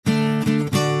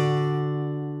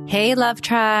Hey, Love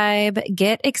Tribe.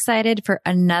 Get excited for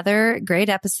another great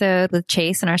episode with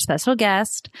Chase and our special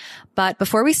guest. But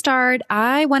before we start,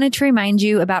 I wanted to remind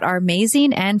you about our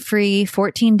amazing and free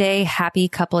 14-day happy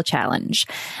couple challenge.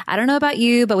 I don't know about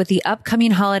you, but with the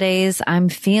upcoming holidays, I'm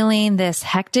feeling this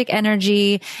hectic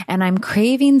energy and I'm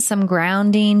craving some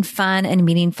grounding, fun, and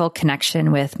meaningful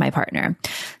connection with my partner.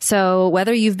 So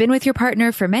whether you've been with your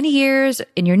partner for many years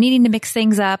and you're needing to mix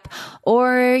things up,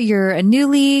 or you're a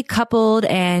newly coupled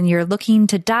and you're looking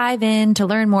to dive in to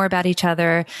learn more about each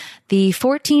other, the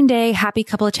 14-day Happy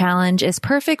Couple Challenge is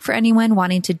perfect for anyone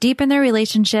wanting to deepen their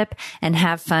relationship and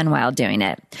have fun while doing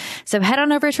it. So head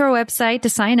on over to our website to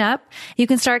sign up. You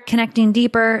can start connecting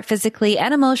deeper physically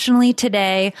and emotionally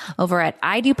today over at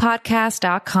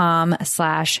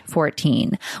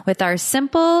idopodcast.com/14. With our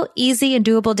simple, easy, and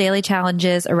doable daily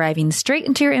challenges arriving straight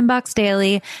into your inbox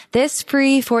daily, this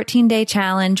free 14-day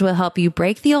challenge will help you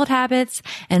break the old habits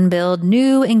and build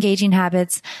new, engaging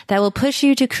habits that will push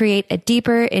you to create a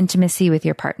deeper intimacy with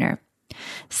your partner.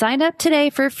 Sign up today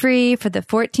for free for the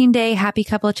 14-day Happy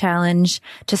Couple Challenge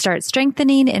to start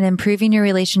strengthening and improving your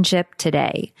relationship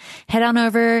today. Head on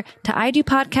over to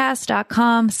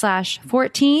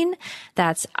idopodcast.com/14.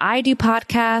 That's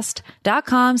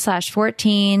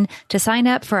idopodcast.com/14 to sign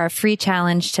up for our free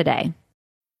challenge today.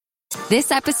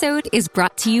 This episode is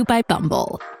brought to you by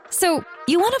Bumble. So,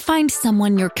 you want to find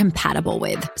someone you're compatible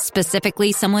with,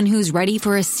 specifically someone who's ready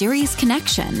for a serious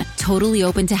connection, totally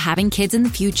open to having kids in the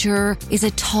future, is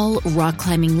a tall,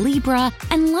 rock-climbing Libra,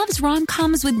 and loves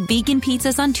rom-coms with vegan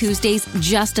pizzas on Tuesdays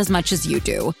just as much as you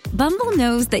do. Bumble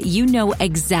knows that you know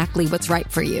exactly what's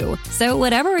right for you. So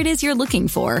whatever it is you're looking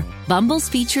for, Bumble's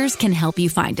features can help you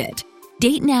find it.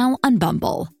 Date now on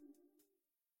Bumble.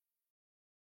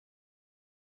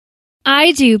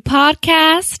 I Do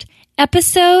Podcast,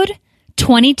 Episode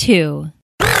 22.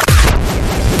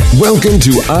 Welcome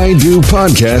to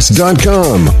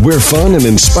IDoPodcast.com, where fun and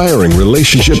inspiring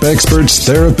relationship experts,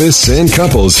 therapists, and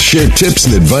couples share tips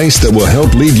and advice that will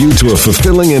help lead you to a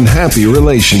fulfilling and happy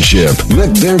relationship.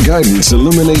 Let their guidance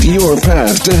illuminate your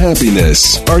path to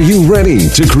happiness. Are you ready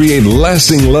to create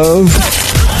lasting love?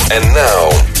 And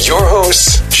now, your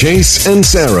hosts, Chase and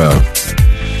Sarah.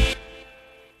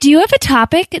 Do you have a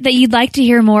topic that you'd like to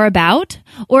hear more about?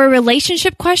 Or a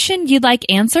relationship question you'd like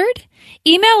answered?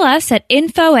 Email us at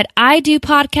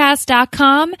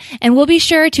info@idopodcast.com and we'll be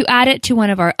sure to add it to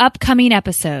one of our upcoming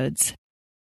episodes.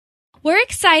 We're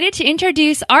excited to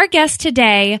introduce our guest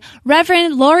today,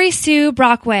 Reverend Lori Sue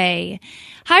Brockway.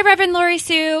 Hi, Reverend Lori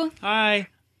Sue. Hi.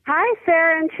 Hi,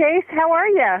 Sarah and Chase. How are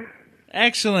you?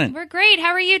 Excellent. We're great.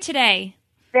 How are you today?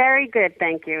 Very good,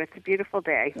 thank you. It's a beautiful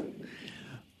day.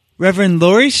 Reverend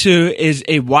Lori Sue is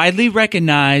a widely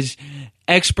recognized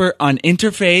expert on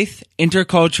interfaith,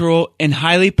 intercultural, and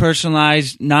highly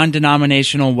personalized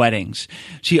non-denominational weddings.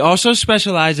 She also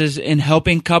specializes in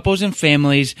helping couples and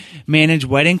families manage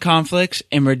wedding conflicts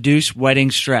and reduce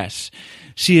wedding stress.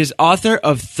 She is author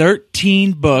of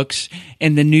 13 books,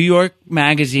 and the New York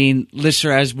Magazine lists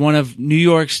her as one of New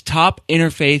York's top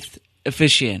interfaith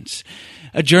officiants.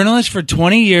 A journalist for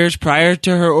 20 years prior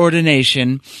to her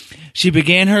ordination, she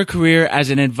began her career as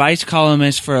an advice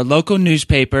columnist for a local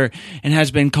newspaper and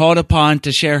has been called upon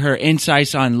to share her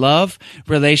insights on love,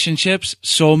 relationships,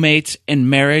 soulmates, and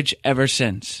marriage ever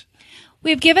since.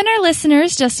 We've given our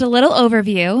listeners just a little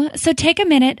overview, so take a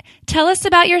minute, tell us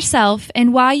about yourself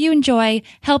and why you enjoy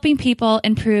helping people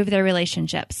improve their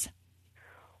relationships.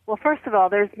 Well, first of all,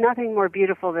 there's nothing more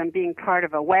beautiful than being part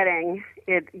of a wedding.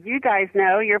 You guys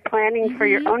know you're planning for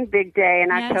your own big day in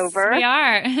October. We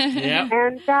are. Yeah.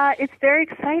 And it's very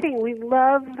exciting. We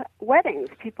love weddings.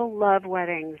 People love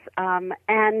weddings.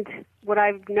 And what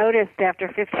I've noticed after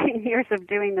 15 years of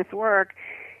doing this work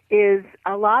is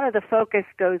a lot of the focus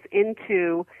goes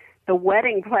into the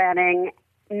wedding planning,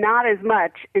 not as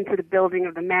much into the building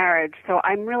of the marriage. So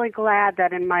I'm really glad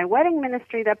that in my wedding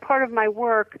ministry, that part of my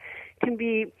work can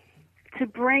be to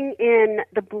bring in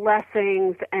the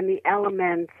blessings and the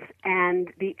elements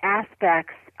and the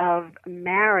aspects of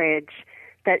marriage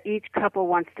that each couple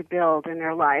wants to build in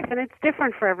their life. And it's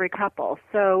different for every couple.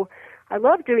 So I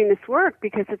love doing this work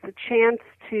because it's a chance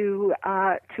to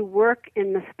work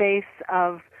in the space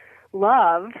of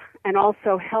love and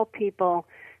also help people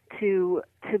to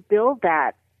build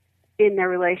that in their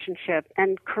relationship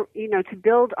and, to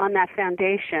build on that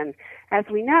foundation. As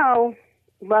we know,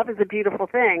 love is a beautiful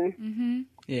thing. Mm-hmm.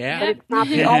 Yeah. But it's not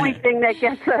the only thing that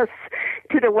gets us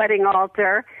to the wedding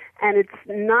altar, and it's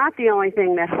not the only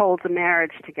thing that holds a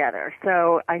marriage together.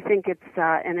 So I think it's,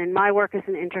 and in my work as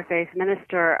an interfaith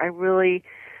minister, I really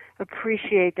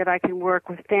appreciate that I can work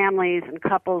with families and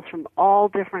couples from all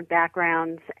different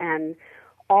backgrounds and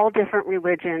all different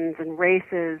religions and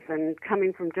races and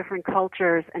coming from different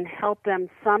cultures and help them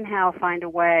somehow find a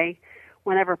way,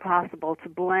 whenever possible, to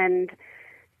blend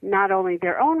not only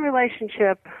their own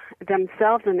relationship,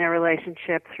 themselves and their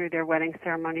relationship through their wedding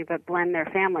ceremony, but blend their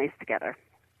families together.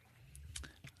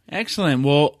 Excellent.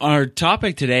 Well, our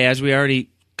topic today, as we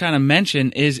already kind of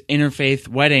mentioned, is interfaith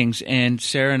weddings. And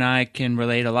Sarah and I can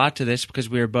relate a lot to this because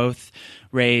we are both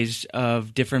raised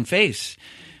of different faiths.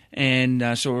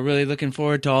 And so we're really looking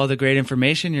forward to all the great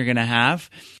information you're going to have.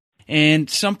 And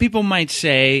some people might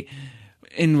say,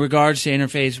 in regards to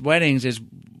interfaith weddings, is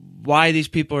why these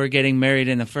people are getting married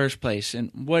in the first place.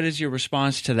 And what is your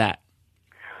response to that?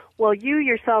 Well, you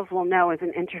yourselves will know as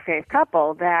an interfaith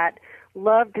couple that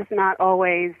love does not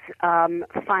always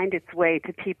find its way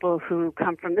to people who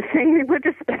come from the same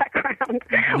religious background,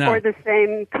 or the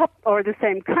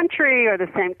same country, or the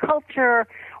same culture,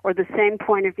 or the same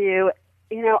point of view.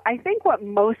 You know, I think what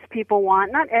most people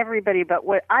want, not everybody, but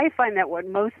what I find that what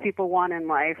most people want in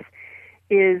life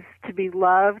is to be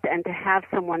loved and to have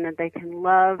someone that they can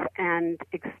love and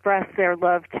express their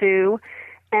love to.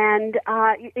 And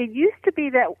it used to be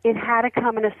that it had to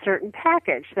come in a certain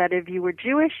package, that if you were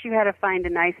Jewish, you had to find a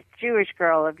nice Jewish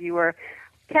girl. If you were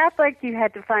Catholic, you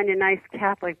had to find a nice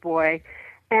Catholic boy.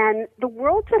 And the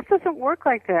world just doesn't work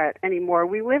like that anymore.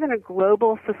 We live in a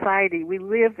global society. We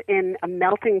live in a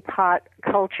melting pot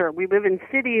culture. We live in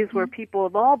cities where people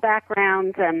of all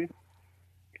backgrounds and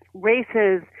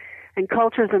races and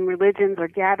cultures and religions are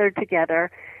gathered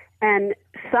together. And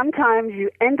sometimes you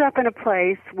end up in a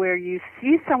place where you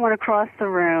see someone across the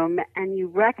room and you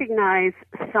recognize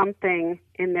something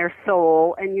in their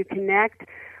soul, and you connect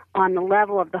on the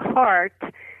level of the heart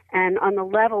and on the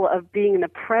level of being in the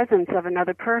presence of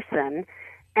another person.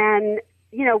 And,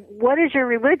 you know, what is your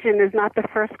religion is not the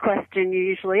first question you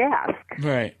usually ask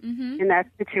in that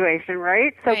situation,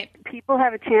 right? So people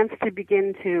have a chance to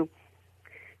begin to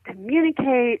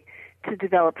communicate, to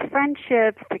develop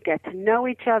friendships, to get to know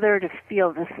each other, to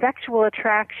feel the sexual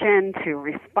attraction, to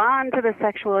respond to the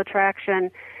sexual attraction.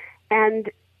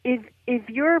 And if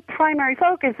your primary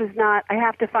focus is not, I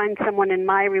have to find someone in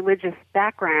my religious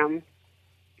background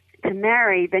to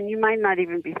marry, then you might not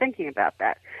even be thinking about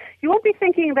that. You won't be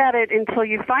thinking about it until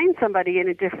you find somebody in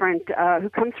a different, who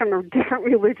comes from a different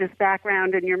religious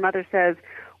background, and your mother says,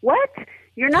 "What?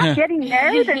 You're not getting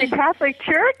married in a Catholic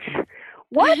church?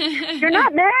 What? You're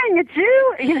not marrying a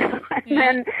Jew?" You know,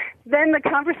 and then the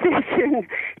conversation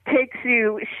shakes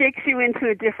you into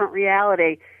a different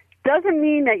reality. Doesn't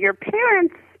mean that your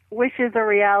parents' wishes or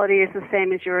reality is the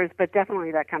same as yours, but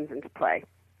definitely that comes into play.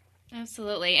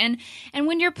 Absolutely. And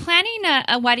when you're planning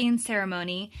a wedding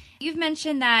ceremony, you've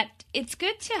mentioned that it's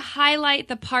good to highlight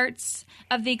the parts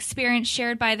of the experience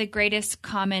shared by the greatest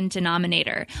common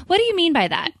denominator. What do you mean by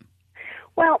that?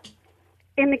 Well,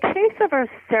 in the case of a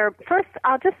ceremony,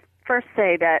 I'll just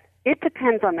say that it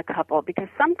depends on the couple, because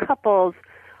some couples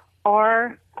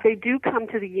they do come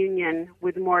to the union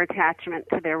with more attachment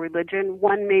to their religion.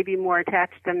 One may be more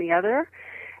attached than the other.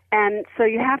 And so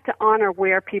you have to honor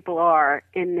where people are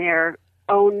in their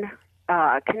own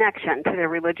connection to their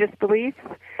religious beliefs.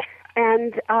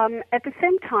 And at the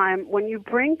same time, when you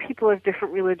bring people of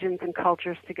different religions and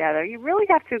cultures together, you really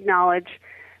have to acknowledge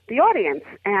the audience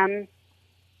and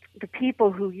the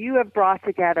people who you have brought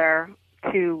together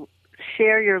to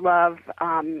share your love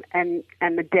and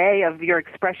the day of your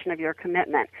expression of your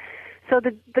commitment. So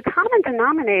the common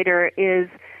denominator is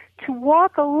to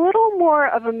walk a little more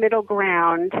of a middle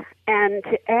ground and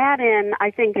to add in, I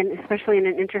think, and especially in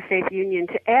an interfaith union,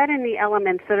 to add in the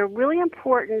elements that are really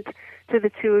important to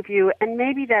the two of you and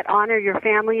maybe that honor your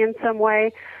family in some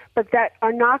way, but that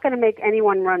are not going to make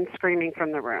anyone run screaming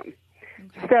from the room.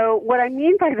 Okay. So what I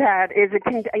mean by that is it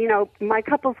can, you know, my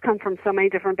couples come from so many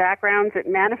different backgrounds. It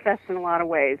manifests in a lot of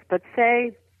ways. But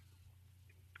say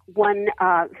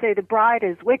the bride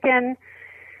is Wiccan,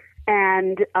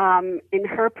 and in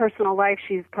her personal life,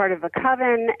 she's part of a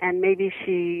coven, and maybe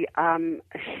she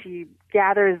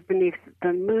gathers beneath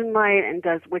the moonlight and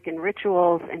does Wiccan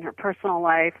rituals in her personal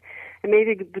life. And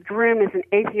maybe the groom is an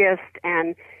atheist,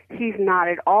 and he's not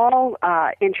at all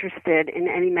interested in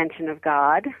any mention of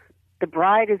God. The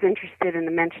bride is interested in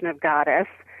the mention of goddess,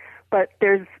 but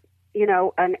there's, you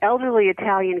know, an elderly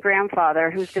Italian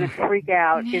grandfather who's going to freak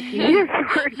out if he hears the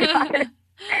word goddess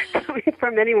coming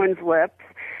from anyone's lips.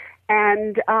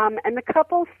 And the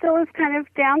couple still is kind of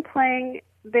downplaying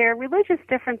their religious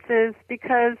differences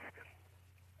because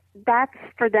that's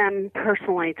for them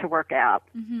personally to work out.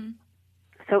 Mm-hmm.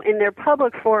 So in their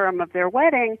public forum of their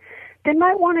wedding, they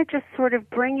might want to just sort of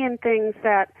bring in things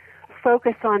that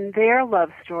focus on their love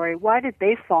story. Why did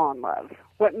they fall in love?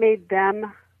 What made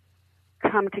them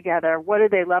come together? What do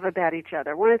they love about each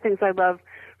other? One of the things I love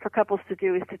for couples to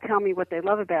do is to tell me what they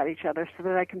love about each other so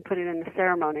that I can put it in the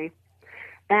ceremony.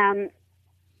 And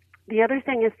the other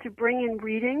thing is to bring in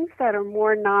readings that are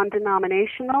more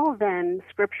non-denominational than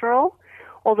scriptural,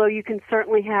 although you can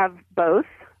certainly have both.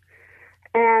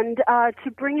 And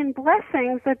to bring in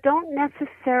blessings that don't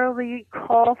necessarily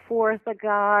call forth a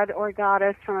god or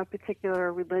goddess from a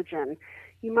particular religion.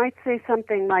 You might say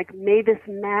something like, may this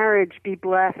marriage be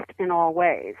blessed in all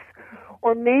ways.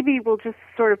 Or maybe we'll just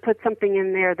sort of put something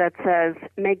in there that says,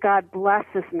 may God bless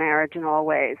this marriage in all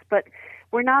ways. But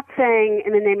we're not saying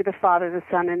in the name of the Father, the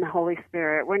Son, and the Holy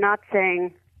Spirit. We're not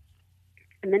saying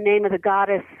in the name of the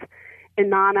goddess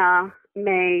Inanna,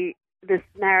 may this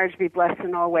marriage be blessed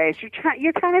in all ways.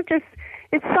 You're kind of just,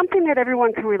 it's something that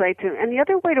everyone can relate to. And the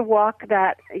other way to walk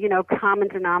that, common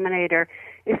denominator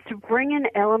is to bring in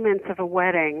elements of a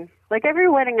wedding. Like every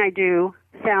wedding I do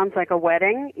sounds like a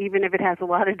wedding, even if it has a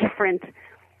lot of different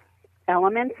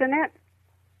elements in it.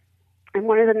 And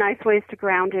one of the nice ways to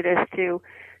ground it is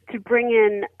to bring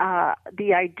in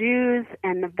the I do's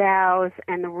and the vows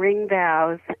and the ring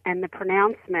vows and the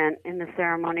pronouncement in the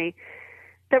ceremony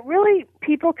that really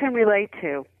people can relate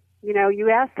to. You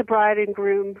ask the bride and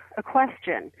groom a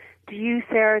question. Do you,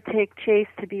 Sarah, take Chase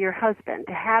to be your husband,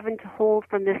 to have and to hold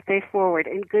from this day forward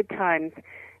in good times,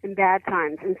 in bad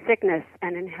times, in sickness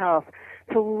and in health,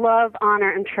 to love,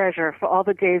 honor, and treasure for all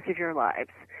the days of your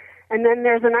lives? And then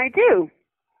there's an I do.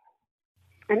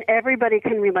 And everybody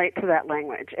can relate to that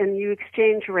language. And you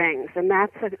exchange rings, and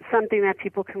that's something that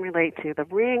people can relate to. The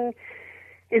ring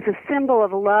is a symbol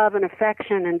of love and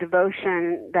affection and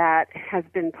devotion that has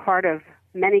been part of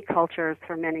many cultures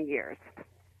for many years.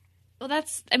 Well,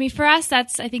 for us,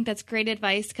 I think that's great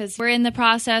advice, because we're in the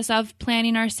process of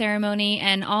planning our ceremony,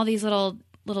 and all these little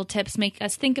tips make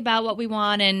us think about what we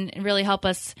want and really help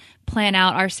us plan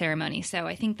out our ceremony. So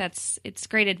I think it's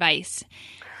great advice.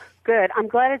 Good. I'm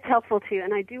glad it's helpful to you.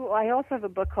 And I also have a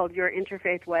book called Your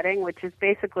Interfaith Wedding, which is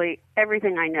basically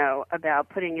everything I know about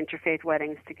putting interfaith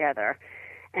weddings together.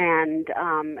 And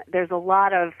there are a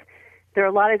lot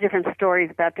of different stories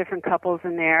about different couples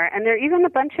in there, and there are even a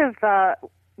bunch of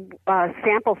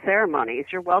sample ceremonies.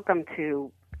 You're welcome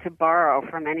to borrow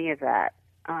from any of that.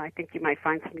 I think you might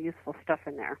find some useful stuff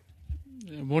in there.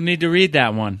 We'll need to read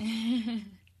that one.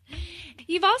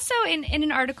 You've also, in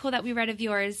an article that we read of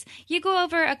yours, you go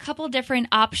over a couple different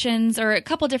options or a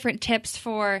couple different tips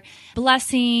for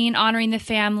blessing, honoring the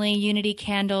family, unity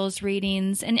candles,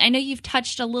 readings. And I know you've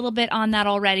touched a little bit on that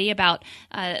already about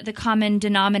the common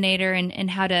denominator and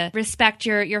how to respect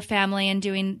your family and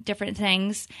doing different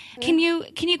things.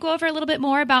 Mm-hmm. Can you go over a little bit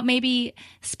more about maybe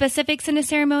specifics in a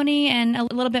ceremony and a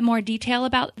little bit more detail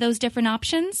about those different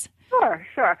options?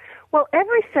 Sure. Well,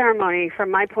 every ceremony,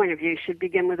 from my point of view, should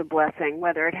begin with a blessing,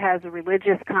 whether it has a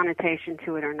religious connotation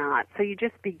to it or not. So you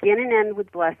just begin and end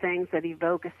with blessings that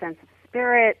evoke a sense of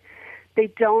spirit.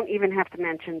 They don't even have to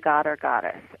mention God or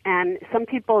goddess. And some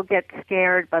people get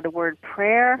scared by the word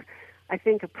prayer. I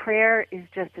think a prayer is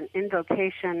just an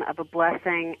invocation of a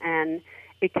blessing, and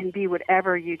it can be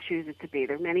whatever you choose it to be.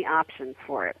 There are many options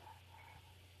for it.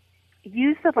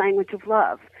 Use the language of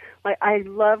love. Like I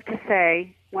love to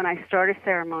say, when I start a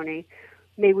ceremony,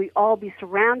 may we all be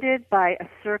surrounded by a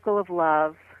circle of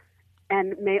love,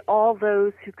 and may all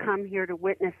those who come here to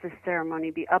witness this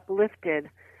ceremony be uplifted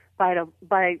by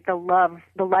the love,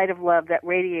 the light of love that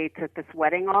radiates at this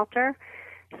wedding altar.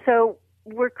 So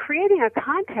we're creating a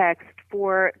context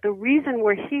for the reason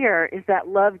we're here is that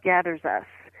love gathers us.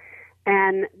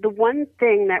 And the one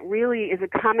thing that really is a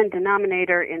common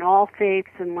denominator in all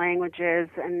faiths and languages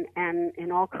and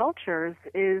in all cultures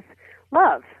is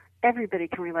love. Everybody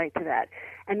can relate to that.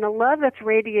 And the love that's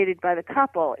radiated by the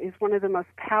couple is one of the most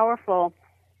powerful.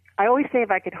 I always say if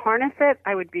I could harness it,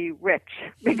 I would be rich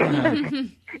because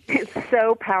it's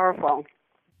so powerful.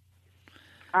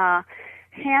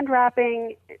 Hand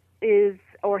wrapping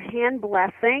or hand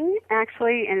blessing,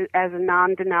 actually, as a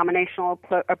non-denominational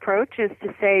approach, is to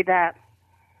say that,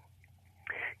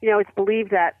 it's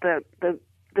believed that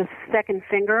the second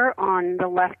finger on the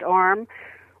left arm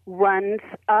runs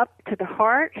up to the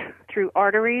heart through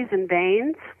arteries and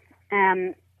veins,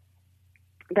 and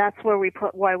that's why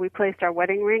we placed our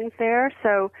wedding rings there.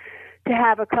 So to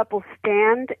have a couple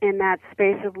stand in that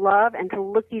space of love and to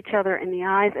look each other in the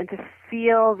eyes and to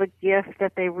feel the gift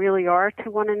that they really are to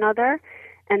one another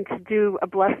and to do a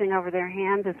blessing over their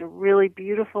hands is a really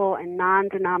beautiful and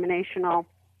non-denominational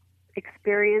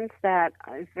experience that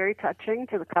is very touching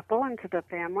to the couple and to the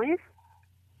families.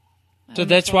 So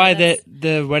that's why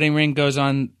the wedding ring goes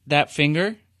on that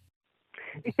finger?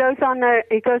 It goes on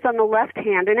the left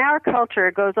hand. In our culture,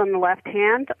 it goes on the left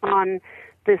hand on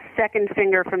the second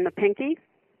finger from the pinky.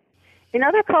 In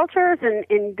other cultures,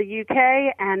 in the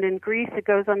UK and in Greece, it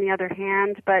goes on the other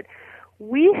hand. But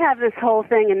we have this whole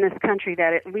thing in this country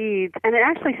that it leads, and it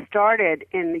actually started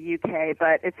in the UK,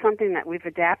 but it's something that we've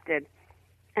adapted.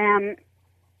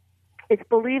 It's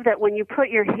believed that when you put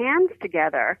your hands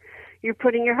together, you're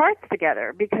putting your hearts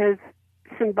together, because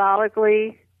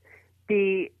symbolically,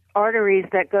 the arteries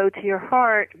that go to your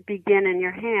heart begin in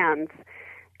your hands.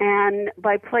 And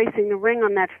by placing the ring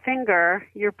on that finger,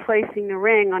 you're placing the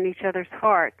ring on each other's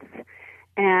hearts.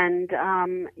 And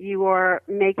you are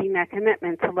making that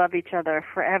commitment to love each other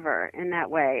forever in that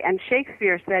way. And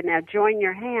Shakespeare said, now join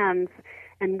your hands,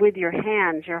 and with your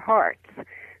hands, your hearts.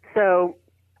 So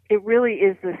it really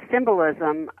is the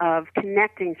symbolism of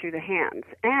connecting through the hands.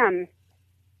 And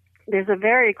there's a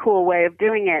very cool way of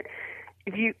doing it.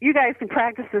 If you guys can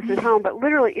practice this at home, but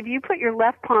literally, if you put your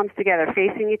left palms together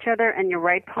facing each other and your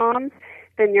right palms,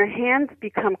 then your hands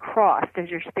become crossed as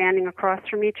you're standing across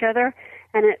from each other,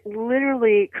 and it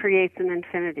literally creates an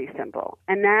infinity symbol.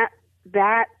 And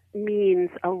that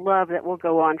means a love that will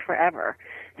go on forever.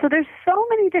 So there's so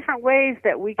many different ways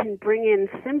that we can bring in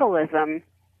symbolism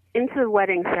into the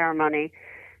wedding ceremony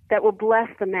that will bless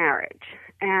the marriage.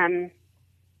 And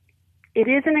it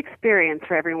is an experience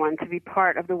for everyone to be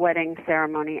part of the wedding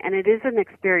ceremony, and it is an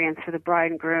experience for the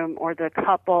bride and groom or the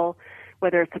couple,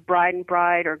 whether it's a bride and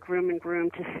bride or groom and groom,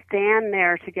 to stand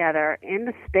there together in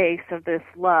the space of this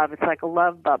love. It's like a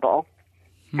love bubble,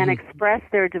 and express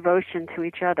their devotion to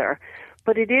each other.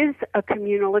 But it is a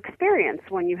communal experience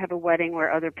when you have a wedding where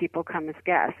other people come as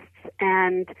guests.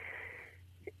 And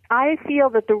I feel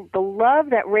that the love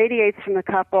that radiates from the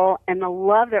couple and the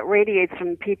love that radiates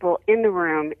from the people in the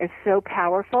room is so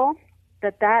powerful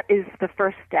that is the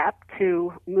first step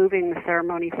to moving the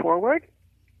ceremony forward.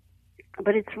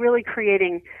 But it's really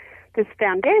creating this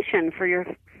foundation for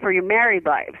your married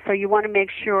life. So you want to make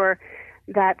sure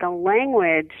that the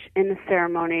language in the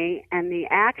ceremony and the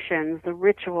actions, the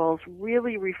rituals,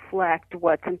 really reflect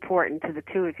what's important to the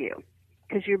two of you.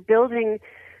 Because you're building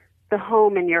the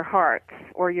home in your hearts,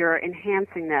 or you're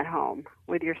enhancing that home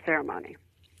with your ceremony.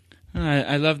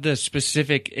 I love the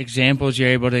specific examples you're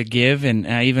able to give, and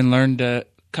I even learned a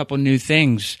couple new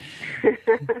things.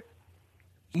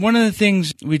 One of the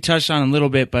things we touched on a little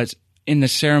bit, but in the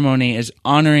ceremony, is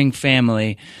honoring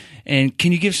family. And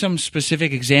can you give some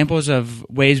specific examples of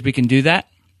ways we can do that?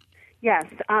 Yes,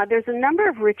 there's a number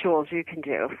of rituals you can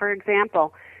do. For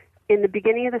example, in the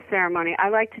beginning of the ceremony, I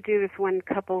like to do this when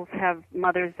couples have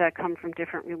mothers that come from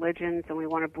different religions and we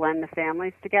want to blend the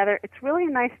families together. It's really a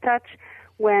nice touch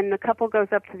when the couple goes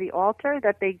up to the altar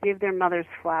that they give their mothers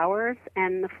flowers,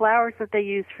 and the flowers that they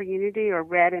use for unity are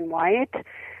red and white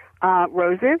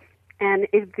roses. And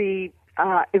if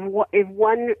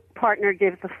one partner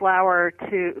gives the flowers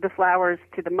to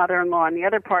the mother-in-law and the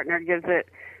other partner gives it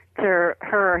to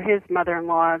her or his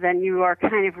mother-in-law, then you are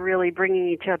kind of really bringing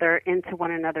each other into one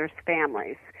another's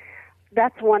families.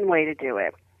 That's one way to do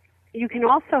it. You can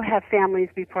also have families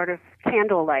be part of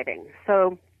candle lighting.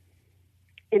 So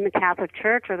in the Catholic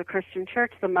Church or the Christian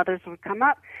Church, the mothers would come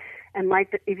up and light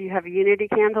if you have a unity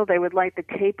candle, they would light the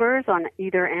tapers on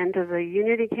either end of the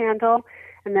unity candle,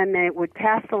 and then they would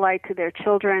pass the light to their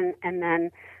children, and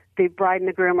then the bride and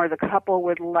the groom or the couple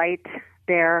would light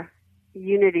their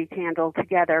unity candle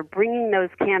together, bringing those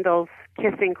candles,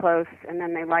 kissing close, and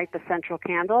then they light the central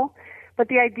candle. But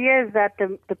the idea is that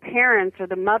the parents or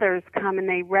the mothers come and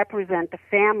they represent the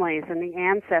families and the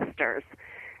ancestors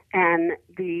and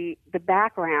the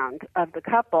background of the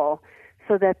couple,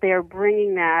 so that they're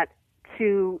bringing that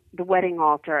to the wedding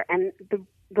altar. And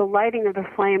the lighting of the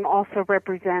flame also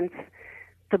represents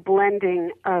the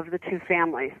blending of the two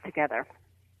families together.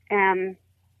 And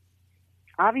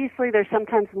obviously, there's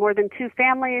sometimes more than two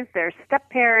families. There's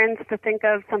step-parents to think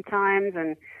of sometimes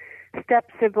and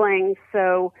step-siblings.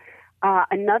 So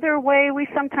another way we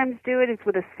sometimes do it is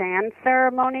with a sand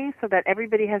ceremony, so that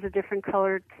everybody has a different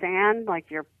colored sand, like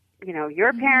your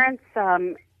parents.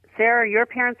 Sarah, your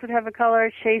parents would have a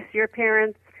color. Chase, your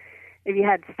parents. If you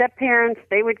had step-parents,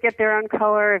 they would get their own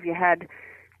color. If you had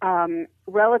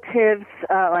relatives,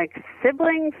 like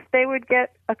siblings, they would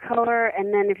get a color.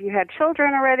 And then if you had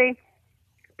children already,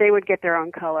 they would get their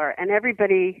own color. And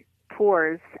everybody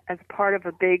pours as part of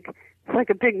it's like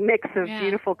a big mix of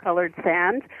beautiful colored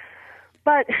sand.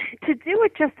 But to do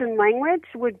it just in language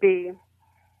would be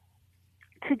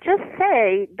to just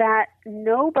say that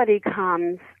nobody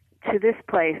comes to this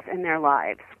place in their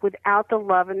lives without the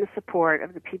love and the support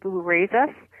of the people who raise us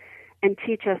and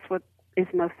teach us what is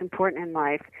most important in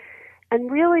life. And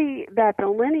really that the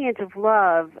lineage of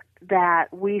love that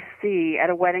we see at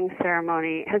a wedding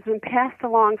ceremony has been passed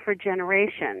along for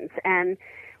generations. And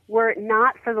were it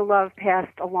not for the love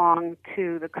passed along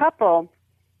to the couple,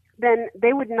 then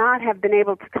they would not have been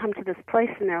able to come to this place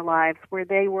in their lives where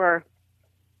they were,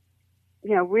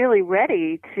 really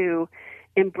ready to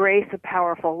embrace a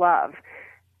powerful love.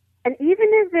 And even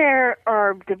if there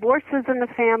are divorces in the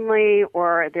family,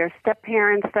 or there's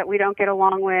step-parents that we don't get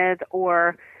along with,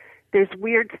 or there's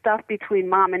weird stuff between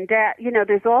mom and dad,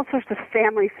 there's all sorts of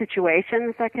family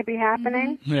situations that could be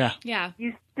happening. Mm-hmm. Yeah.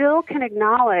 You still can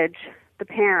acknowledge the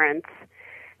parents.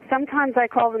 Sometimes I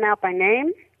call them out by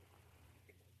name,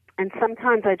 and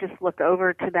sometimes I just look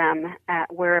over to them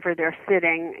at wherever they're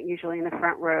sitting, usually in the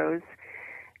front rows.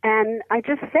 And I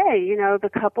just say, the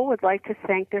couple would like to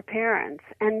thank their parents.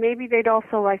 And maybe they'd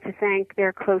also like to thank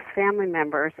their close family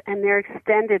members and their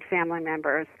extended family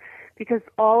members, because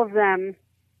all of them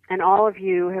and all of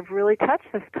you have really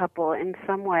touched this couple in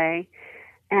some way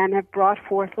and have brought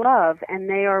forth love. And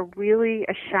they are really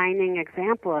a shining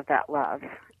example of that love.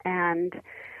 And,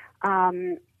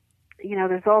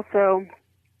 there's also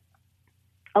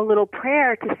a little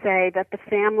prayer to say that this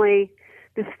family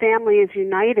is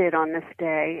united on this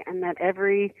day, and that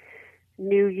every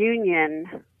new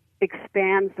union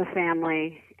expands the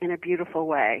family in a beautiful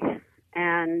way.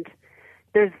 And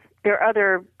there are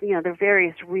other, there are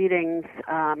various readings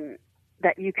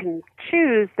that you can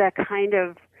choose that kind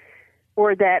of,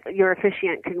 or that your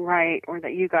officiant can write, or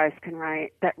that you guys can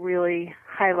write, that really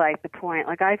highlight the point.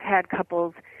 Like, I've had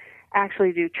couples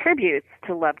actually do tributes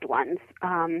to loved ones.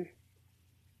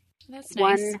 That's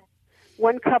nice.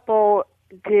 One couple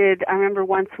did, I remember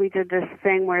once we did this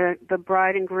thing where the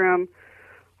bride and groom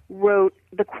wrote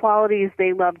the qualities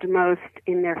they loved most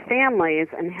in their families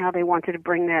and how they wanted to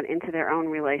bring that into their own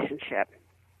relationship.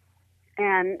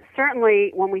 And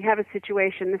certainly when we have a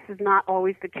situation, this is not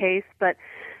always the case, but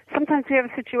sometimes we have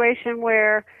a situation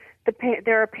where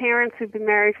there are parents who've been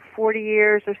married for 40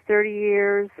 years or 30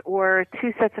 years, or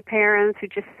two sets of parents who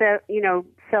just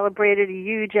celebrated a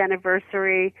huge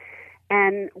anniversary.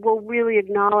 And we'll really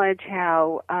acknowledge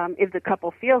how, if the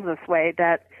couple feels this way,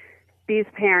 that these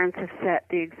parents have set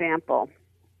the example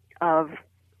of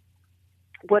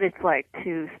what it's like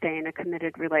to stay in a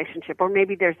committed relationship. Or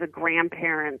maybe there's a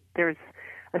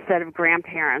set of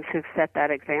grandparents who've set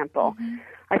that example. Mm-hmm.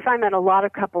 I find that a lot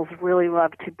of couples really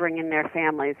love to bring in their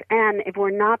families. And if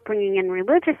we're not bringing in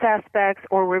religious aspects,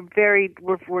 or we're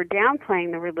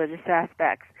downplaying the religious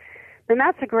aspects, then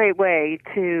that's a great way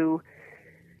to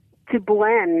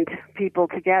blend people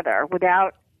together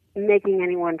without making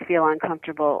anyone feel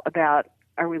uncomfortable about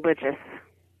a religious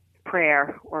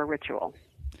prayer or ritual.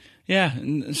 Yeah,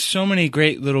 so many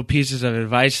great little pieces of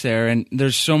advice there, and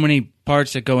there's so many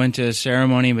parts that go into a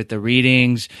ceremony with the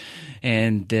readings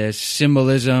and the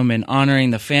symbolism and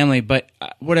honoring the family. But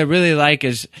what I really like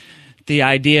is the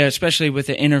idea, especially with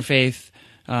the interfaith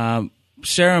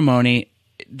ceremony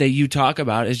that you talk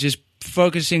about, is just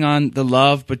focusing on the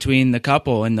love between the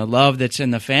couple and the love that's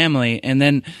in the family. And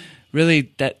then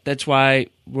really that's why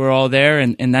we're all there,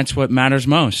 and that's what matters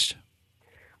most.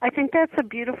 I think that's a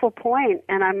beautiful point,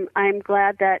 and I'm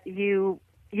glad that you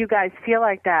guys feel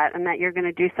like that, and that you're going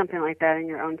to do something like that in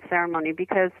your own ceremony,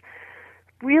 because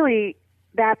really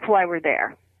that's why we're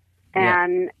there. Yeah.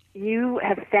 And you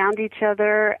have found each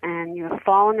other, and you have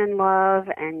fallen in love,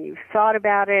 and you thought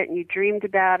about it, and you dreamed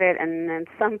about it, and then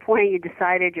at some point you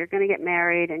decided you're going to get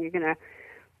married, and you're going to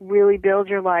really build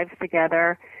your lives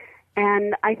together.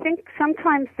 And I think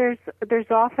sometimes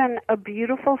there's often a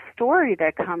beautiful story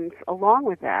that comes along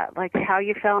with that, like how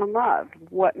you fell in love,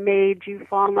 what made you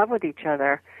fall in love with each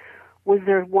other. Was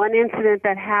there one incident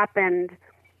that happened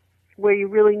where you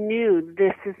really knew,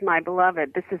 this is my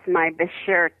beloved, this is my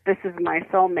beshert, this is my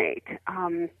soulmate?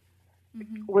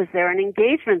 Was there an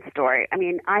engagement story? I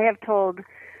mean, I have told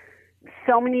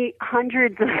so many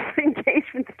hundreds of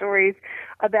engagement stories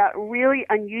about really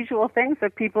unusual things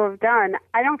that people have done.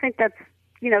 I don't think that's,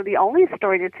 the only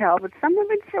story to tell, but some of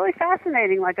it's really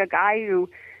fascinating, like a guy who,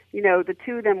 the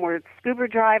two of them were scuba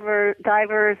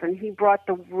divers, and he brought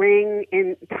the ring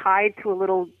tied to a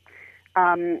little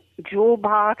jewel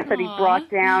box that he brought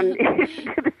down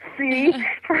into the sea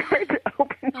for her to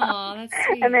open up. That's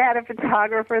sweet. And they had a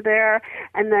photographer there.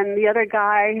 And then the other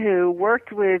guy who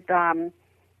worked with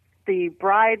the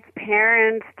bride's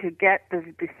parents to get this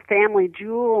family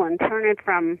jewel and turn it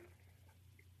from,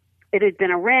 it had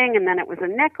been a ring and then it was a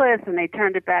necklace, and they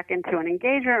turned it back into an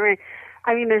engagement ring.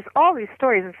 I mean, there's all these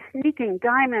stories of sneaking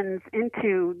diamonds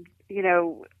into,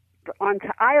 onto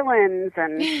islands,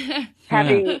 and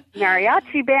having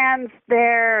mariachi bands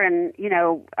there, and,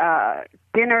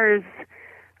 dinners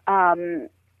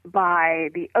by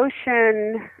the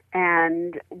ocean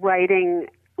and writing,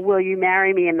 "Will you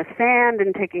marry me?" in the sand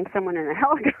and taking someone in a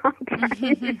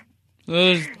helicopter.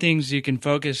 Those things you can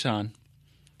focus on.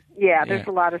 Yeah, there's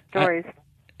a lot of stories.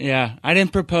 I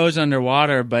didn't propose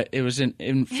underwater, but it was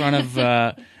in front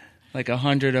of like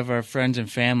 100 of our friends and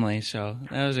family, so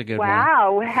that was a good one.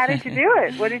 Wow, how did you do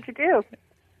it? What did you do?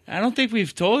 I don't think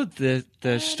we've told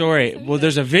the story. Well,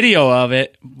 there's a video of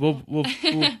it. We'll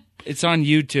it's on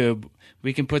YouTube.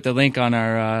 We can put the link on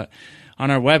our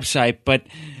website. But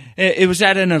it was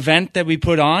at an event that we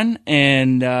put on,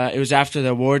 and it was after the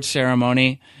awards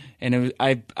ceremony. And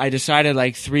I decided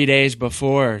like 3 days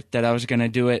before that I was going to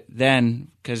do it then,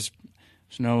 because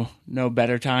there's no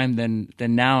better time than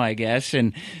now, I guess.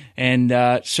 And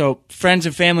so friends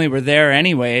and family were there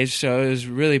anyways, so it was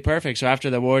really perfect. So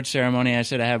after the award ceremony, I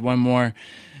said I had one more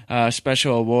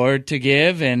special award to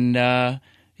give, and we'll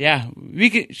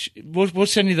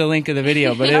send you the link of the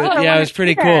video. But it was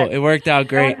pretty cool. It worked out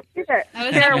great. I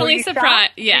was definitely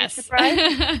surprised. Yes,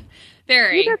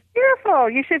 very. That's beautiful.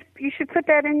 You should put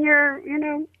that in your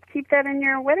keep that in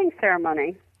your wedding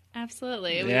ceremony.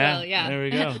 Absolutely. We will, yeah. There we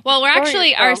go. Well,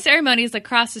 our ceremony is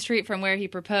across the street from where he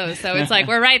proposed, so it's like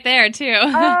we're right there, too.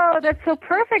 Oh, that's so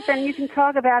perfect. And you can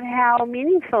talk about how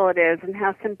meaningful it is and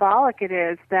how symbolic it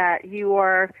is that you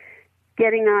are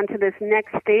getting on to this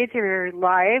next stage of your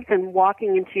lives and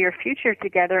walking into your future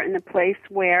together in the place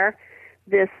where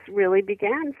this really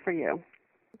began for you.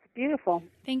 It's beautiful.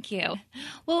 Thank you.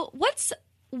 Well, what's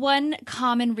one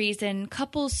common reason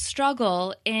couples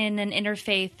struggle in an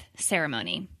interfaith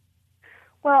ceremony?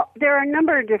 Well, there are a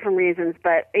number of different reasons,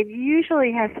 but it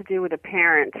usually has to do with a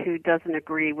parent who doesn't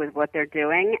agree with what they're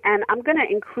doing. And I'm going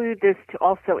to include this to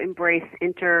also embrace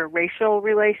interracial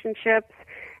relationships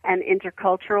and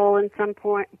intercultural in some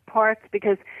parts,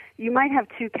 because you might have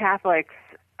two Catholics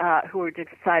who are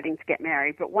deciding to get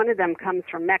married, but one of them comes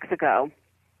from Mexico,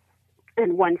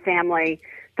 and one family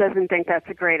doesn't think that's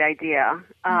a great idea.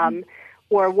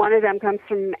 Or one of them comes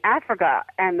from Africa,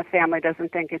 and the family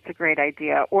doesn't think it's a great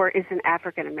idea, or is an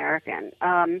African American.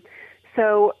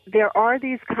 So there are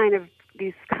these kind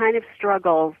of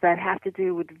struggles that have to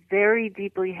do with very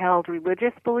deeply held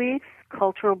religious beliefs,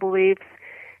 cultural beliefs,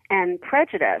 and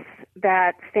prejudice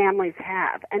that families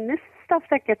have. And this is stuff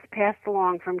that gets passed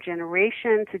along from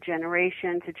generation to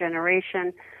generation to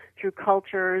generation through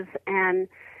cultures. And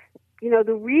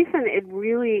the reason it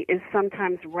really is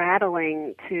sometimes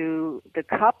rattling to the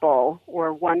couple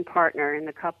or one partner in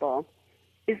the couple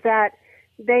is that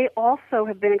they also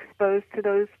have been exposed to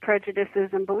those prejudices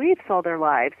and beliefs all their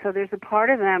lives. So there's a part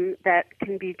of them that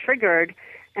can be triggered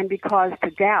and be caused to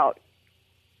doubt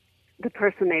the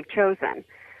person they've chosen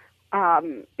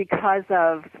because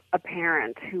of a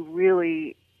parent who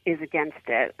really is against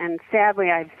it. And sadly,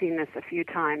 I've seen this a few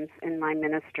times in my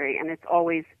ministry, and it's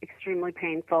always extremely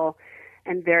painful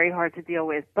and very hard to deal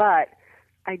with. But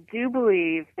I do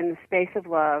believe in the space of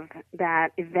love that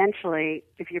eventually,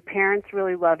 if your parents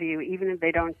really love you, even if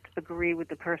they don't agree with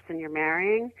the person you're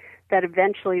marrying, that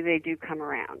eventually they do come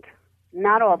around.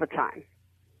 Not all the time.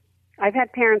 I've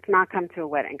had parents not come to a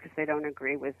wedding because they don't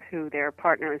agree with who their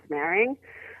partner is marrying.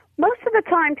 Most of the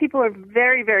time, people are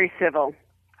very, very civil,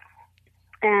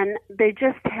 and they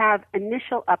just have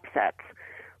initial upsets.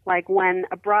 Like when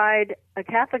a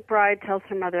Catholic bride tells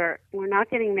her mother, "We're not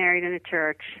getting married in a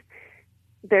church,"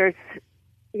 there's,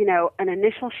 an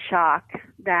initial shock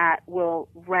that will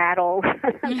rattle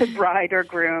the bride or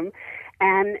groom,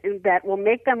 and that will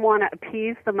make them want to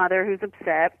appease the mother who's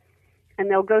upset,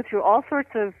 and they'll go through all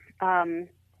sorts of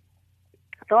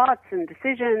thoughts and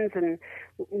decisions, and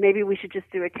maybe we should just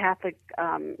do a Catholic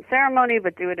ceremony,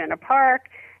 but do it in a park.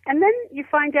 And then you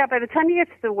find out by the time you get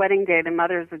to the wedding day, the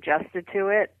mother's adjusted to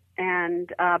it.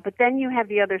 And but then you have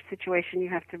the other situation you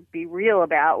have to be real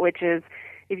about, which is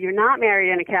if you're not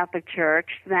married in a Catholic church,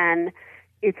 then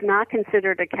it's not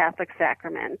considered a Catholic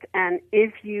sacrament. And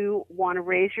if you want to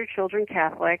raise your children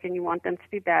Catholic and you want them to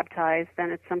be baptized,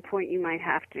 then at some point you might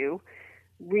have to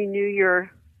renew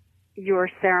your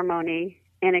ceremony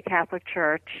in a Catholic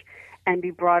church and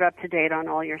be brought up to date on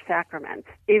all your sacraments,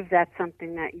 if that's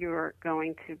something that you're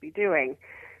going to be doing.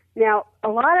 Now, a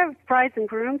lot of brides and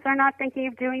grooms are not thinking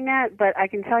of doing that, but I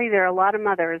can tell you there are a lot of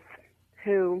mothers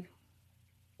who,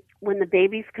 when the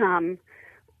babies come,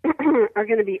 are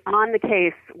going to be on the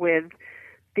case with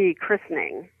the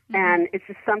christening. Mm-hmm. And it's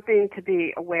just something to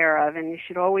be aware of, and you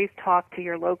should always talk to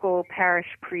your local parish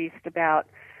priest about,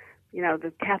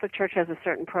 the Catholic Church has a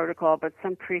certain protocol, but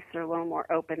some priests are a little more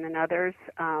open than others,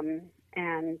 and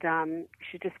you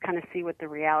should just kind of see what the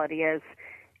reality is,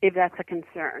 if that's a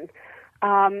concern.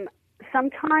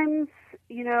 sometimes,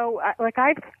 like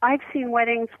I've seen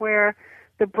weddings where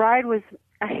the bride was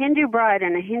a Hindu bride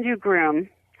and a Hindu groom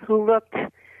who looked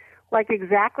like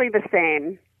exactly the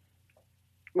same,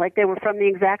 like they were from the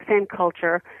exact same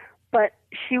culture, but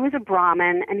she was a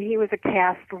Brahmin and he was a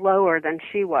caste lower than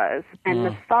she was. And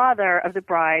the father of the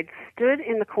bride stood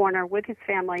in the corner with his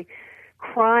family,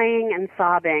 crying and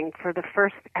sobbing for the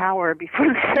first hour before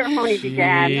the ceremony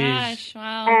began. Gosh,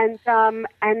 wow.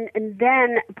 And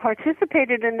then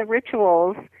participated in the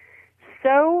rituals.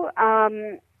 So,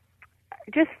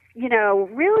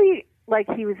 really like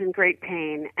he was in great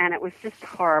pain, and it was just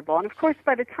horrible. And of course,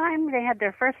 by the time they had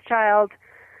their first child,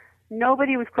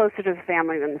 nobody was closer to the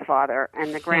family than the father,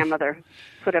 and the grandmother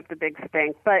put up the big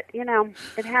stink. But,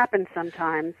 it happens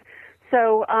sometimes.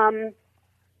 So,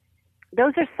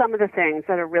 those are some of the things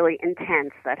that are really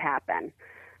intense that happen.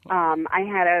 I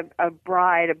had a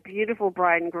beautiful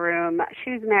bride and groom.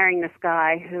 She was marrying this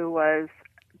guy who was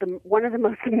one of the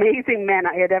most amazing men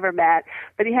I had ever met,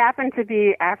 but he happened to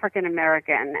be African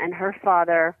American, and her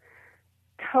father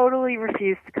totally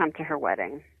refused to come to her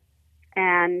wedding.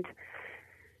 And,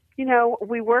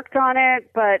 we worked on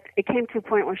it, but it came to a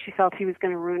point where she felt he was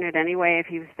going to ruin it anyway if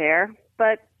he was there.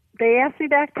 But they asked me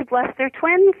back to bless their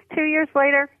twins 2 years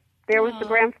later. There was the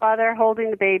grandfather holding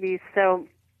the babies, so...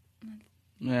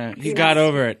 Yeah, he got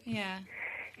over it. Yeah.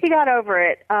 He got over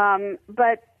it,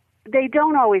 but they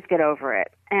don't always get over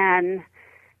it. And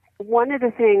one of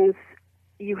the things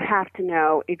you have to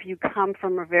know, if you come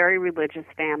from a very religious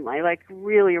family, like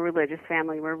really a religious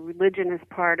family where religion is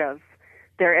part of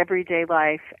their everyday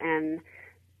life and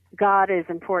God is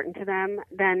important to them,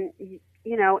 then,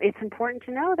 it's important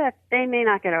to know that they may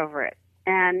not get over it.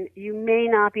 And you may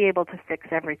not be able to fix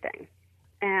everything.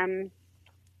 And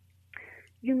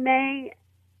you may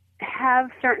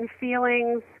have certain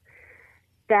feelings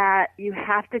that you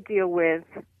have to deal with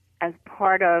as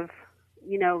part of,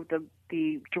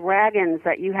 the dragons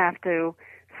that you have to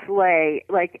slay.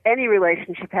 Like any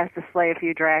relationship has to slay a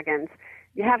few dragons.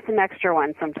 You have some extra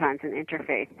ones sometimes in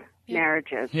interfaith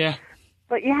marriages. Yeah.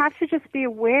 But you have to just be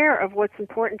aware of what's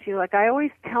important to you. Like I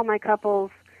always tell my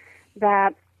couples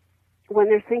that when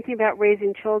they're thinking about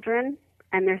raising children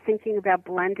and they're thinking about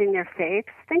blending their faiths,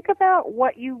 think about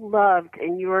what you loved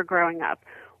in your growing up.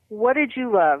 What did you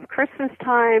love? Christmas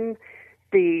time,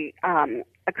 a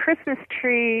Christmas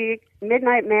tree,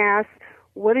 midnight mass.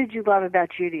 What did you love about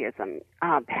Judaism?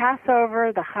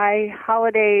 Passover, the high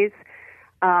holidays,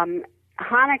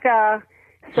 Hanukkah.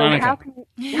 So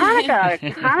Hanukkah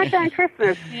and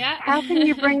Christmas. Yeah. How can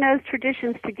you bring those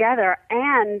traditions together?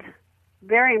 And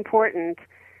very important,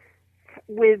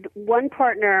 with one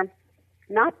partner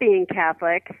not being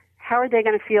Catholic, how are they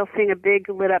going to feel seeing a big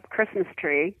lit up Christmas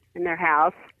tree in their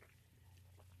house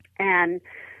and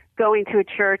going to a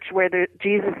church where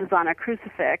Jesus is on a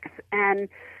crucifix? And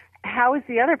how is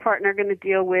the other partner going to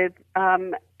deal with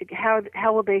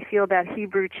how will they feel about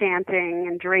Hebrew chanting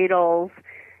and dreidels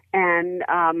and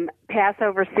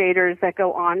Passover seders that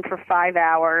go on for 5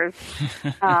 hours,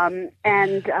 and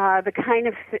the kind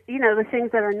of, the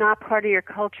things that are not part of your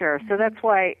culture. So that's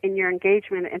why in your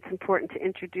engagement it's important to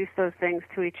introduce those things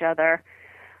to each other.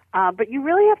 But you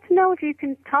really have to know if you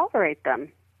can tolerate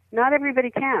them. Not everybody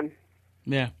can.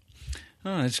 Yeah.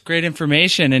 Oh, that's great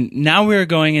information. And now we're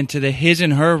going into the his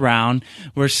and her round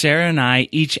where Sarah and I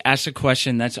each ask a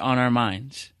question that's on our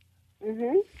minds.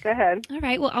 Mm-hmm. Go ahead. All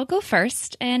right. Well, I'll go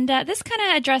first. And this kind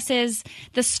of addresses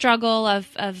the struggle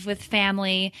of with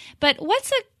family. But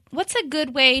what's a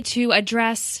good way to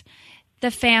address the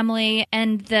family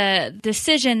and the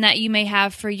decision that you may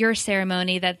have for your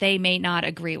ceremony that they may not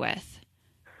agree with?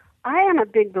 I am a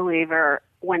big believer,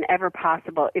 whenever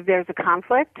possible, if there's a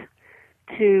conflict,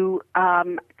 to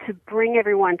bring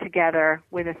everyone together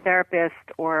with a therapist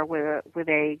or with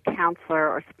a counselor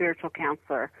or spiritual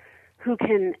counselor who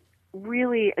can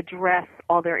really address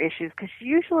all their issues. Because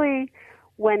usually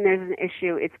when there's an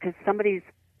issue, it's because somebody's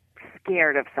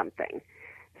scared of something.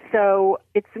 So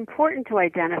it's important to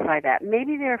identify that.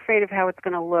 Maybe they're afraid of how it's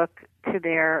going to look to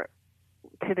their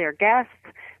guests.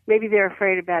 Maybe they're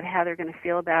afraid about how they're going to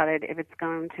feel about it if it's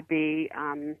going to be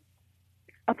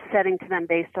upsetting to them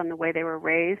based on the way they were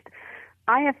raised.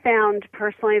 I have found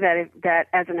personally that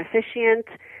as an officiant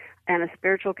and a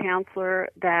spiritual counselor,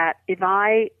 that if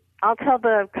I'll tell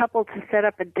the couple to set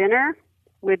up a dinner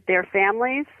with their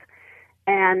families,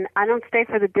 and I don't stay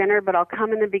for the dinner, but I'll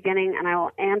come in the beginning and I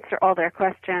will answer all their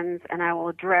questions and I will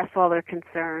address all their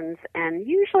concerns. And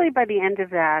usually by the end of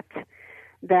that,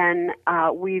 then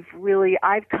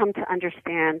I've come to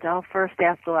understand. I'll first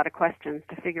ask a lot of questions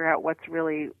to figure out what's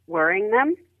really worrying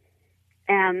them.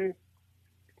 And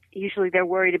Usually they're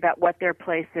worried about what their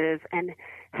place is and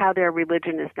how their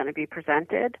religion is going to be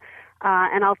presented.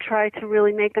 And I'll try to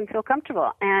really make them feel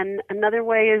comfortable. And another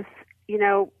way is,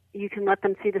 you can let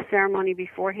them see the ceremony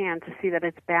beforehand to see that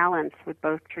it's balanced with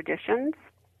both traditions.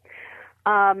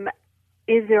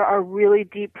 If there are really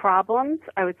deep problems,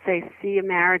 I would say see a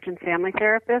marriage and family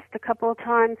therapist a couple of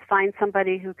times. Find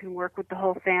somebody who can work with the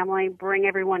whole family, bring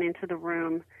everyone into the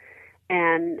room,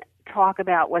 and talk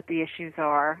about what the issues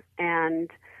are,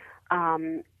 and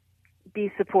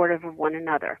be supportive of one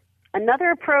another.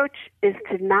 Another approach is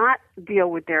to not deal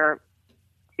with their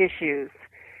issues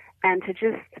and to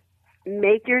just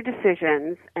make your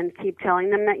decisions and keep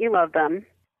telling them that you love them,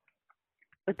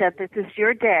 but that this is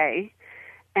your day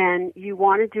and you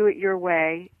want to do it your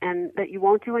way and that you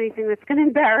won't do anything that's going to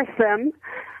embarrass them.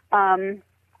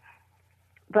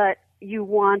 But you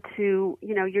want to,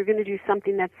 you're going to do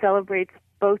something that celebrates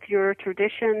both your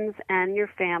traditions and your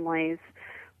families,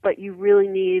 but you really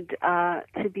need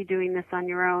to be doing this on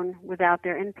your own without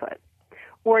their input.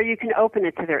 Or you can open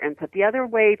it to their input. The other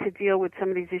way to deal with some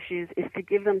of these issues is to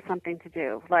give them something to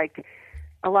do. Like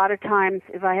a lot of times,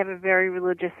 if I have a very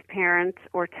religious parent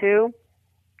or two,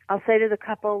 I'll say to the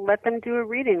couple, let them do a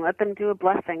reading, let them do a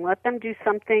blessing, let them do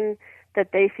something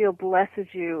that they feel blesses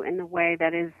you in the way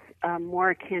that is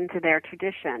more akin to their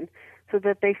tradition, so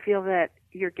that they feel that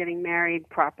you're getting married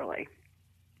properly,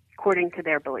 according to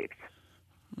their beliefs.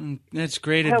 That's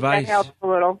great advice. advice. Hope that helps a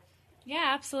little.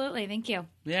 Yeah, absolutely. Thank you.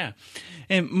 Yeah.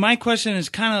 And my question is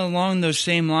kind of along those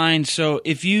same lines. So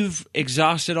if you've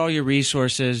exhausted all your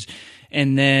resources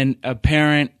and then a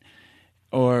parent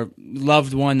or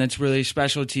loved one that's really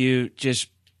special to you just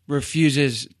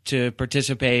refuses to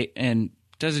participate and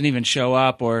doesn't even show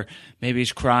up, or maybe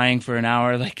he's crying for an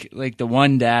hour like the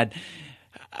one dad,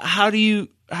 how do you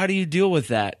deal with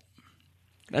that?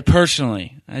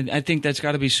 Personally, I think that's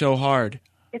got to be so hard.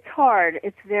 It's hard.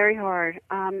 It's very hard.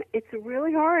 It's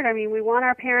really hard. I mean, we want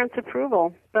our parents'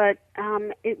 approval, but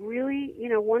it really,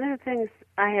 one of the things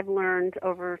I have learned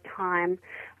over time,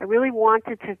 I really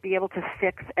wanted to be able to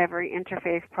fix every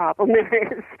interfaith problem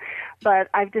there is, but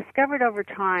I've discovered over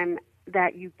time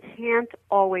that you can't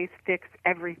always fix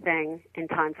everything in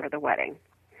time for the wedding.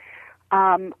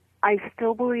 I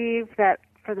still believe that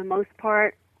for the most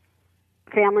part,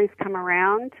 families come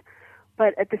around.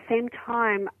 But at the same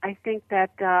time, I think that,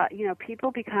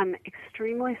 people become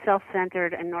extremely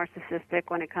self-centered and narcissistic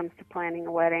when it comes to planning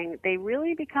a wedding. They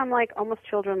really become like almost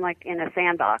children like in a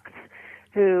sandbox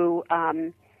who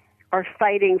are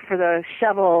fighting for the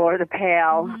shovel or the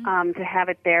pail to have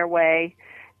it their way.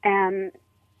 And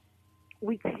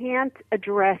we can't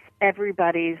address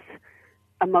everybody's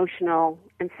emotional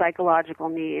and psychological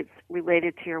needs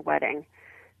related to your wedding.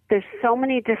 There's so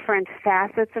many different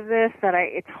facets of this that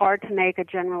it's hard to make a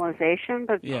generalization,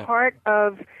 but part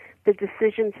of the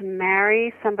decision to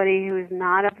marry somebody who is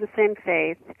not of the same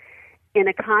faith in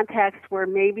a context where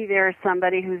maybe there is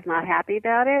somebody who's not happy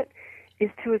about it is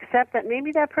to accept that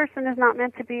maybe that person is not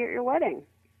meant to be at your wedding.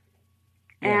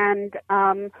 Yeah.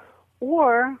 And,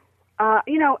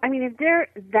 if they're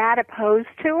that opposed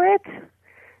to it,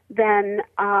 then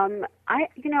I'll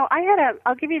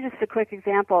give you just a quick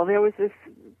example. There was this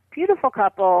beautiful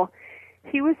couple.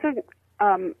 He was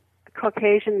a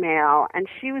Caucasian male, and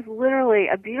she was literally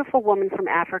a beautiful woman from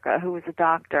Africa who was a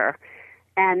doctor.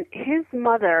 And his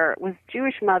mother was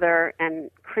Jewish mother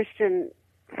and Christian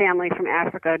family from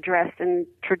Africa, dressed in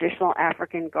traditional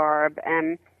African garb.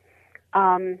 And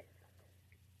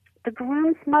the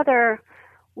groom's mother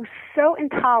was so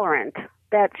intolerant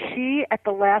that she, at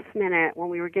the last minute, when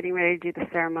we were getting ready to do the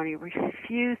ceremony,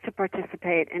 refused to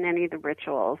participate in any of the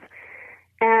rituals.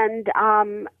 And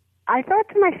I thought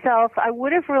to myself, I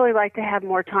would have really liked to have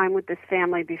more time with this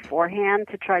family beforehand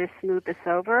to try to smooth this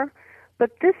over.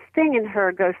 But this thing in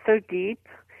her goes so deep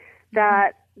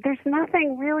that there's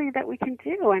nothing really that we can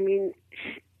do. I mean,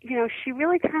 she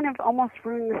really kind of almost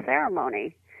ruined the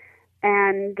ceremony.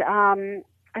 And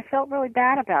I felt really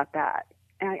bad about that.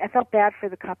 And I felt bad for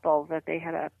the couple that they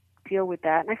had to deal with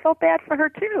that. And I felt bad for her,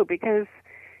 too, because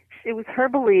it was her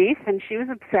belief, and she was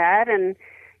upset, and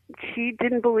she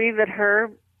didn't believe that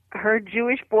her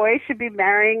Jewish boy should be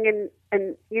marrying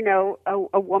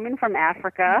a woman from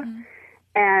Africa. Mm-hmm.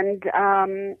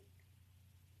 And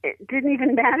it didn't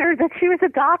even matter that she was a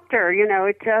doctor.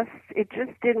 It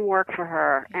just didn't work for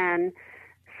her. And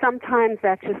sometimes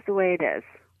that's just the way it is.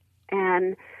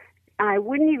 And I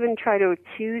wouldn't even try to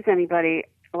accuse anybody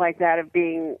like that of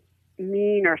being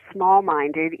mean or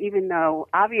small-minded, even though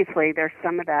obviously there's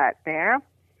some of that there.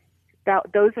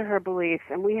 Those are her beliefs,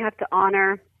 and we have to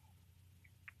honor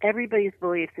everybody's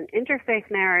beliefs. In interfaith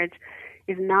marriage,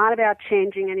 is not about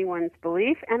changing anyone's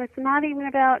belief, and it's not even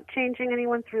about changing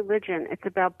anyone's religion. It's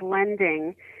about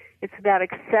blending. It's about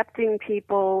accepting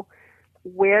people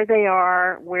where they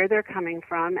are, where they're coming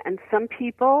from, and some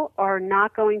people are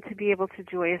not going to be able to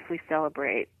joyously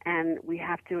celebrate, and we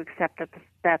have to accept that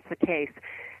that's the case.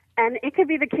 And it could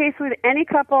be the case with any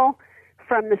couple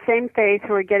from the same faith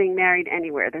who are getting married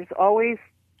anywhere. There's always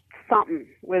something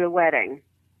with a wedding.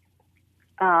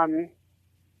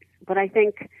 But I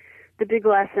think the big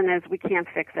lesson is we can't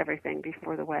fix everything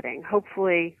before the wedding.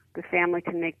 Hopefully the family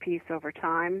can make peace over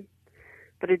time,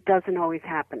 but it doesn't always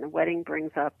happen. The wedding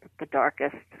brings up the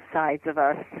darkest sides of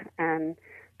us and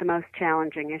the most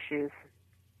challenging issues.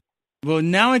 Well,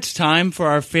 now it's time for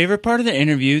our favorite part of the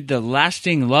interview, the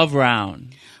lasting love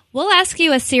round. We'll ask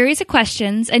you a series of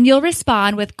questions, and you'll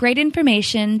respond with great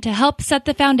information to help set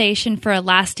the foundation for a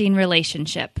lasting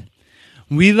relationship.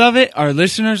 We love it. Our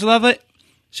listeners love it.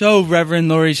 So, Reverend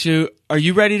Lori Sue, are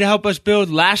you ready to help us build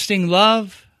lasting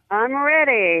love? I'm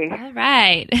ready. All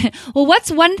right. Well,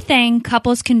 what's one thing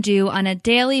couples can do on a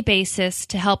daily basis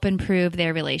to help improve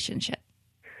their relationship?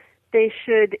 They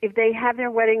should, if they have their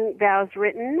wedding vows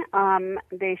written,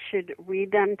 they should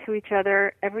read them to each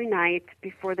other every night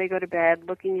before they go to bed,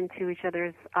 looking into each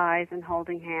other's eyes and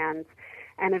holding hands.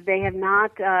 And if they have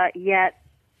not yet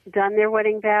done their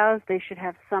wedding vows, they should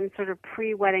have some sort of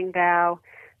pre-wedding vow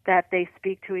that they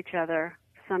speak to each other,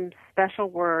 some special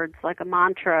words, like a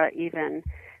mantra even,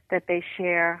 that they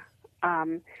share,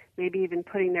 maybe even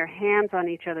putting their hands on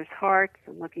each other's hearts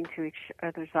and looking to each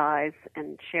other's eyes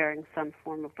and sharing some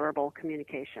form of verbal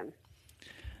communication.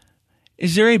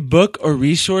 Is there a book or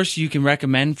resource you can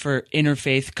recommend for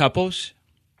interfaith couples?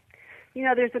 You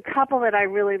know, there's a couple that I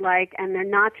really like, and they're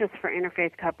not just for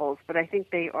interfaith couples, but I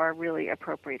think they are really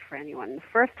appropriate for anyone. The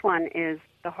first one is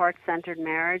The Heart-Centered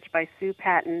Marriage by Sue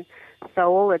Patton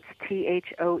Thoele. It's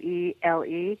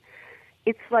Thoele.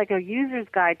 It's like a user's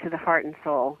guide to the heart and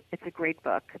soul. It's a great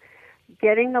book.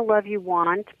 Getting the Love You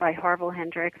Want by Harville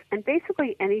Hendrix, and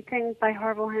basically anything by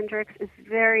Harville Hendrix is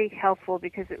very helpful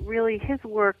because it really, his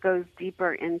work goes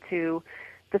deeper into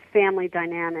the family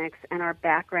dynamics and our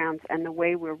backgrounds and the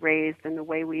way we're raised and the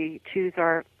way we choose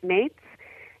our mates.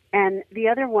 And the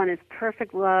other one is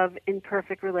Perfect Love in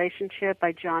Perfect Relationship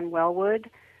by John Wellwood,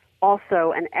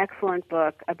 also an excellent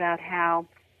book about how,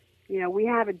 you know, we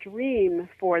have a dream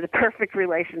for the perfect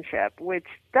relationship, which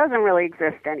doesn't really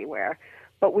exist anywhere,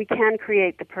 but we can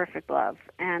create the perfect love.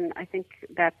 And I think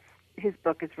his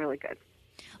book is really good.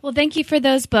 Well, thank you for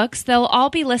those books. They'll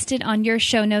all be listed on your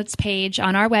show notes page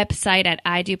on our website at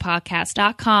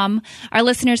idopodcast.com. Our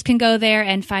listeners can go there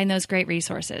and find those great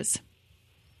resources.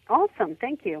 Awesome.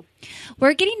 Thank you.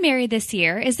 We're getting married this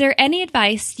year. Is there any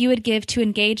advice you would give to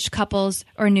engaged couples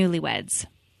or newlyweds?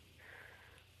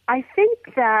 I think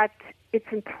that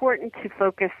it's important to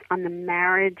focus on the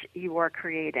marriage you are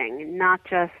creating, not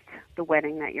just the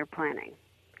wedding that you're planning.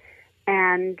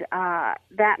 And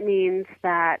that means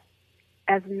that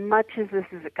as much as this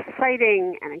is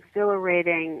exciting and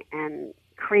exhilarating and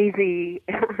crazy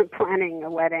planning a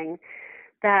wedding,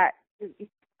 that you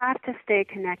have to stay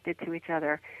connected to each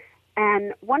other.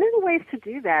 And one of the ways to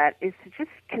do that is to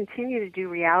just continue to do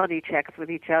reality checks with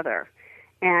each other.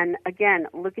 And again,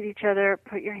 look at each other,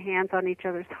 put your hands on each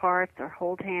other's hearts or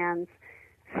hold hands.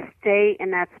 Stay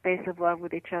in that space of love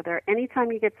with each other.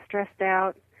 Anytime you get stressed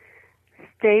out,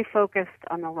 stay focused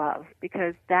on the love,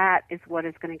 because that is what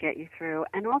is going to get you through.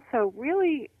 And also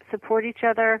really support each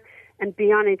other and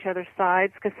be on each other's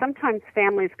sides, because sometimes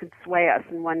families can sway us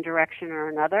in one direction or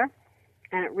another,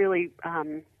 and it really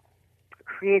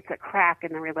creates a crack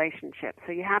in the relationship.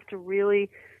 So you have to really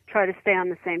try to stay on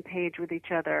the same page with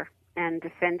each other and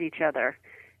defend each other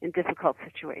in difficult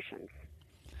situations.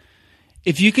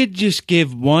 If you could just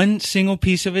give one single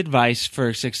piece of advice for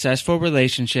a successful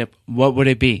relationship, what would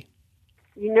it be?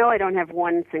 You know I don't have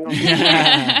one single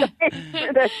thing.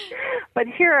 But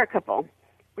here are a couple.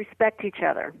 Respect each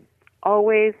other.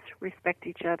 Always respect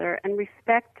each other, and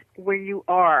respect where you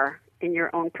are in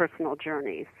your own personal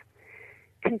journeys.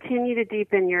 Continue to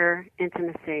deepen your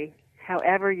intimacy,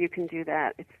 however you can do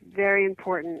that. It's very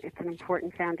important. It's an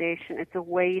important foundation. It's a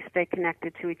way you stay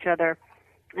connected to each other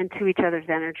and to each other's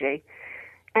energy.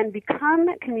 And become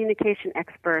communication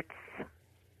experts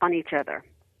on each other.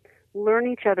 Learn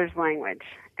each other's language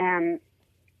and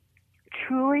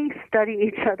truly study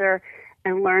each other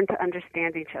and learn to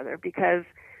understand each other, because,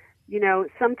 you know,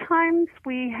 sometimes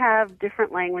we have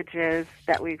different languages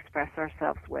that we express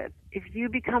ourselves with. If you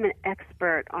become an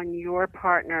expert on your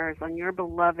partner's, on your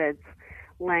beloved's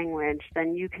language,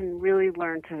 then you can really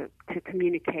learn to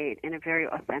communicate in a very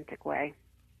authentic way.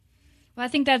 Well, I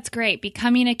think that's great.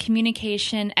 Becoming a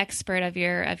communication expert of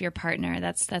your partner.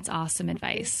 That's awesome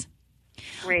advice.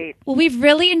 Great. Well, we've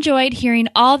really enjoyed hearing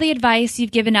all the advice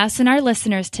you've given us and our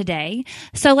listeners today.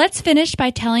 So let's finish by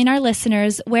telling our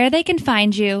listeners where they can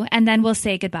find you, and then we'll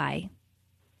say goodbye.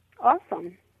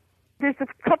 Awesome. There's a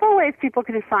couple of ways people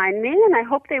can find me, and I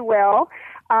hope they will.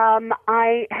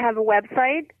 I have a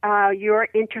website,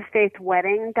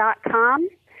 yourinterfaithwedding.com.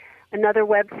 Another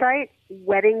website,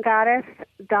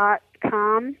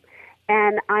 weddinggoddess.com.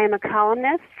 And I am a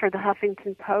columnist for the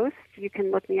Huffington Post. You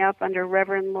can look me up under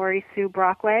Reverend Laurie Sue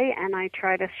Brockway, and I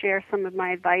try to share some of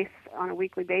my advice on a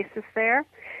weekly basis there.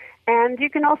 And you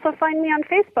can also find me on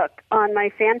Facebook on my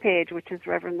fan page, which is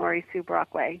Reverend Laurie Sue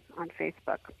Brockway on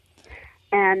Facebook.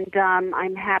 And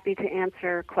I'm happy to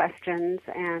answer questions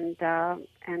and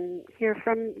hear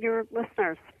from your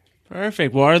listeners.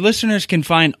 Perfect. Well, our listeners can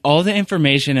find all the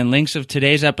information and links of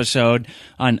today's episode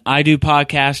on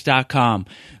idopodcast.com.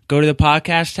 Go to the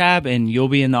podcast tab and you'll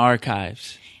be in the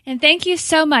archives. And thank you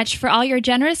so much for all your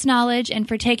generous knowledge and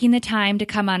for taking the time to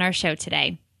come on our show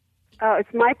today. Oh,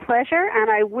 it's my pleasure,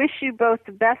 and I wish you both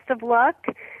the best of luck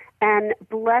and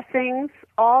blessings,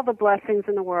 all the blessings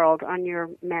in the world on your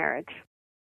marriage.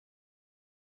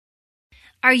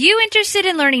 Are you interested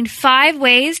in learning 5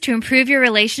 ways to improve your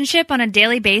relationship on a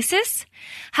daily basis?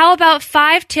 How about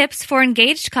 5 tips for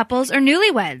engaged couples or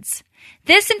newlyweds?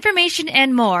 This information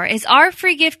and more is our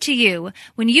free gift to you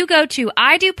when you go to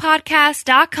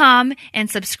idopodcast.com and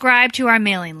subscribe to our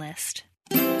mailing list.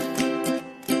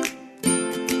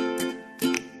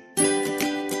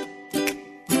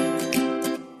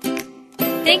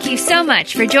 Thank you so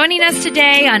much for joining us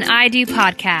today on I Do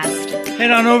Podcast.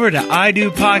 Head on over to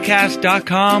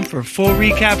idopodcast.com for full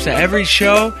recaps of every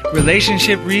show,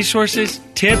 relationship resources,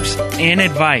 tips, and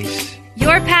advice.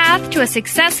 Your path to a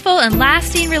successful and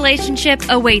lasting relationship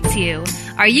awaits you.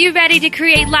 Are you ready to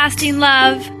create lasting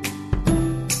love?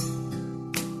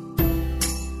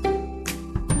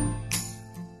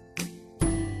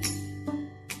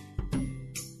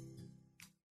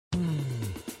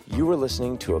 You were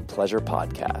listening to a Pleasure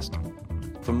Podcast.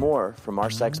 For more from our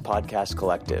Sex Podcast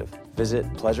Collective, visit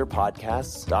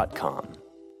pleasurepodcasts.com.